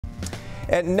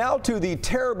And now to the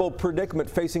terrible predicament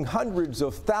facing hundreds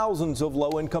of thousands of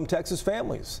low-income Texas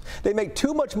families. They make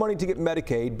too much money to get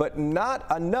Medicaid, but not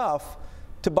enough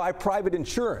to buy private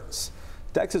insurance.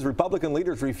 Texas Republican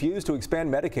leaders refuse to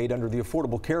expand Medicaid under the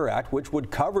Affordable Care Act, which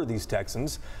would cover these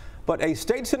Texans. But a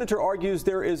state senator argues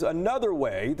there is another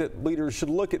way that leaders should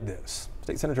look at this.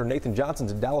 State Senator Nathan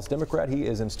Johnson's a Dallas Democrat. He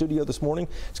is in studio this morning.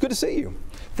 It's good to see you.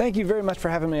 Thank you very much for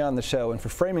having me on the show and for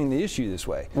framing the issue this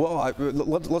way. Well,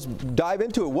 let's dive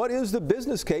into it. What is the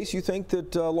business case you think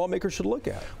that lawmakers should look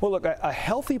at? Well, look, a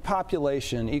healthy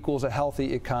population equals a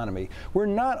healthy economy. We're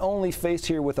not only faced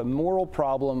here with a moral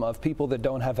problem of people that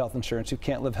don't have health insurance, who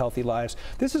can't live healthy lives.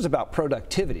 This is about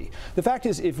productivity. The fact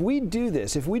is, if we do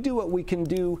this, if we do what we can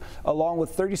do along with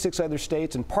 36 other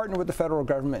states and partner with the federal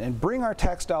government and bring our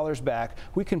tax dollars back,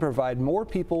 we can provide more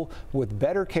people with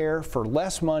better care for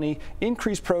less money,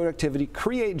 increase productivity,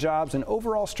 create jobs, and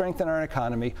overall strengthen our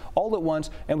economy all at once,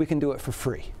 and we can do it for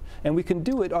free. And we can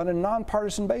do it on a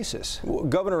nonpartisan basis. Well,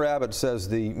 Governor Abbott says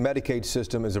the Medicaid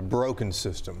system is a broken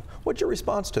system. What's your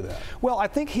response to that? Well, I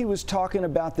think he was talking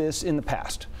about this in the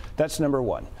past. That's number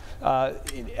one.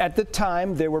 At the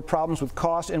time, there were problems with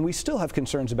cost, and we still have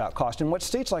concerns about cost. And what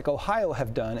states like Ohio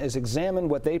have done is examine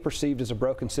what they perceived as a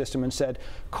broken system and said,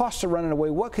 costs are running away.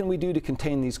 What can we do to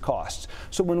contain these costs?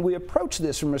 So when we approach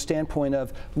this from a standpoint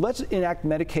of let's enact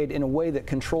Medicaid in a way that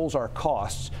controls our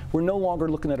costs, we're no longer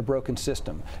looking at a broken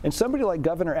system. And somebody like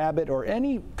Governor Abbott or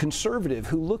any conservative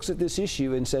who looks at this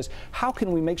issue and says, how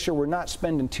can we make sure we're not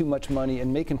spending too much money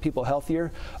and making people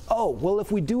healthier? Oh, well,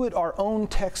 if we do it our own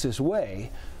Texas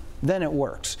way, then it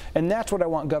works. And that's what I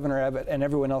want Governor Abbott and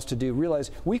everyone else to do.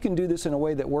 Realize we can do this in a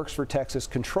way that works for Texas,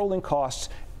 controlling costs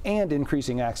and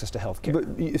increasing access to health care.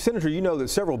 But, Senator, you know that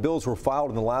several bills were filed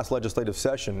in the last legislative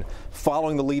session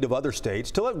following the lead of other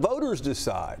states to let voters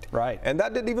decide. Right. And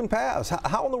that didn't even pass.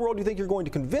 How in the world do you think you're going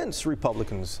to convince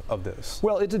Republicans of this?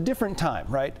 Well, it's a different time,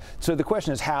 right? So the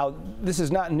question is how. This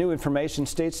is not new information.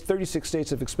 36 states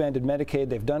have expanded Medicaid.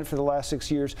 They've done it for the last 6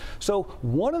 years. So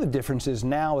one of the differences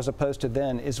now as opposed to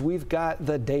then is we've got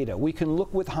the data. We can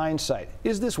look with hindsight.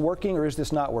 Is this working or is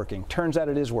this not working? Turns out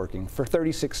it is working. For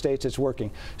 36 states, it's working.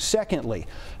 Secondly,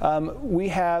 we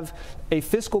have a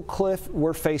fiscal cliff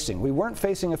we're facing. We weren't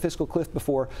facing a fiscal cliff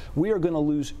before. We are going to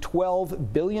lose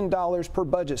 $12 billion per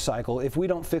budget cycle if we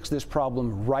don't fix this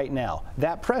problem right now.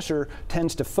 That pressure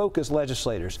tends to focus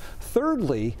legislators.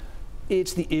 Thirdly,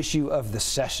 it's the issue of the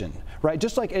session, right?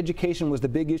 Just like education was the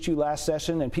big issue last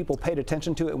session and people paid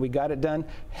attention to it and we got it done,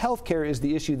 healthcare is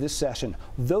the issue this session.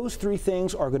 Those three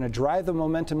things are going to drive the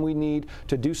momentum we need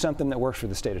to do something that works for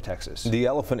the state of Texas. The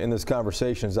elephant in this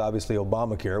conversation is obviously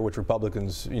Obamacare, which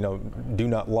Republicans, do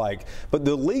not like. But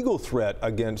the legal threat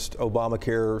against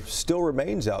Obamacare still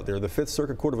remains out there. The Fifth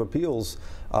Circuit Court of Appeals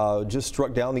just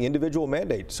struck down the individual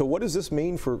mandate. So what does this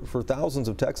mean for thousands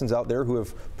of Texans out there who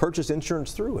have purchased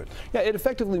insurance through it? Yeah, it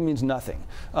effectively means nothing.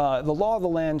 The law of the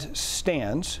land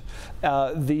stands.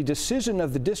 The decision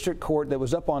of the district court that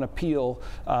was up on appeal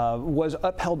was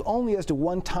upheld only as to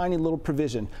one tiny little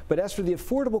provision. But as for the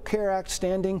Affordable Care Act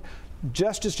standing,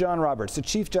 Justice John Roberts, the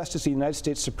Chief Justice of the United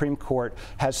States Supreme Court,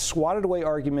 has swatted away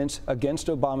arguments against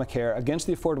Obamacare, against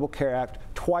the Affordable Care Act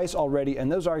twice already,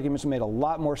 and those arguments made a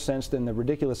lot more sense than the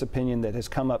ridiculous opinion that has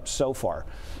come up so far.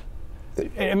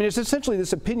 I mean, it's essentially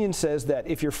this opinion says that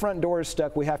if your front door is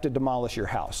stuck, we have to demolish your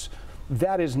house.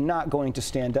 That is not going to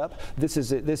stand up. This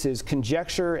is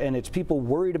conjecture, and it's people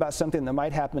worried about something that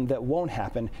might happen that won't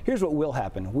happen. Here's what will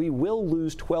happen. We will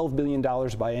lose $12 billion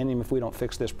biennium if we don't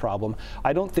fix this problem.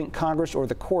 I don't think Congress or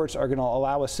the courts are going to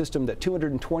allow a system that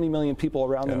 220 million people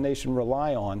around the nation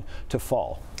rely on to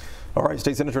fall. All right,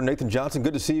 State Senator Nathan Johnson,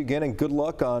 good to see you again, and good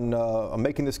luck on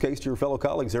making this case to your fellow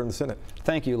colleagues there in the Senate.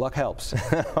 Thank you. Luck helps.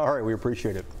 All right, we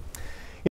appreciate it.